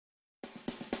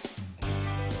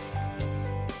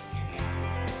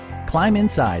Climb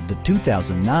inside the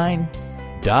 2009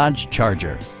 Dodge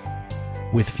Charger.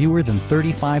 With fewer than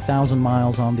 35,000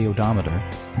 miles on the odometer,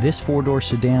 this four-door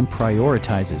sedan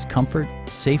prioritizes comfort,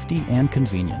 safety, and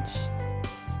convenience.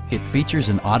 It features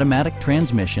an automatic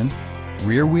transmission,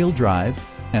 rear-wheel drive,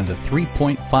 and a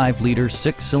 3.5-liter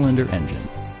six-cylinder engine.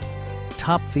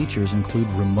 Top features include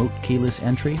remote keyless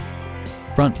entry,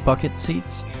 front bucket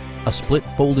seats, a split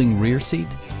folding rear seat,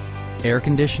 air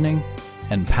conditioning,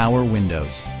 and power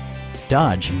windows.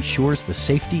 Dodge ensures the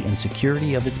safety and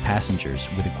security of its passengers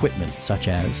with equipment such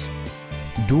as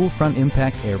dual front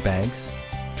impact airbags,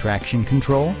 traction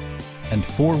control, and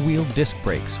four-wheel disc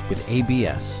brakes with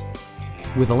ABS.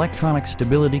 With electronic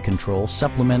stability control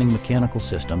supplementing mechanical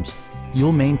systems,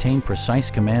 you'll maintain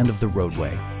precise command of the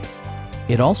roadway.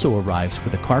 It also arrives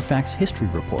with a Carfax history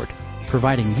report,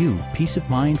 providing you peace of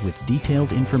mind with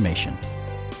detailed information.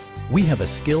 We have a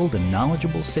skilled and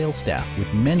knowledgeable sales staff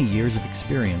with many years of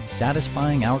experience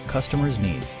satisfying our customers'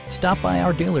 needs. Stop by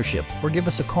our dealership or give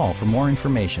us a call for more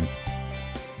information.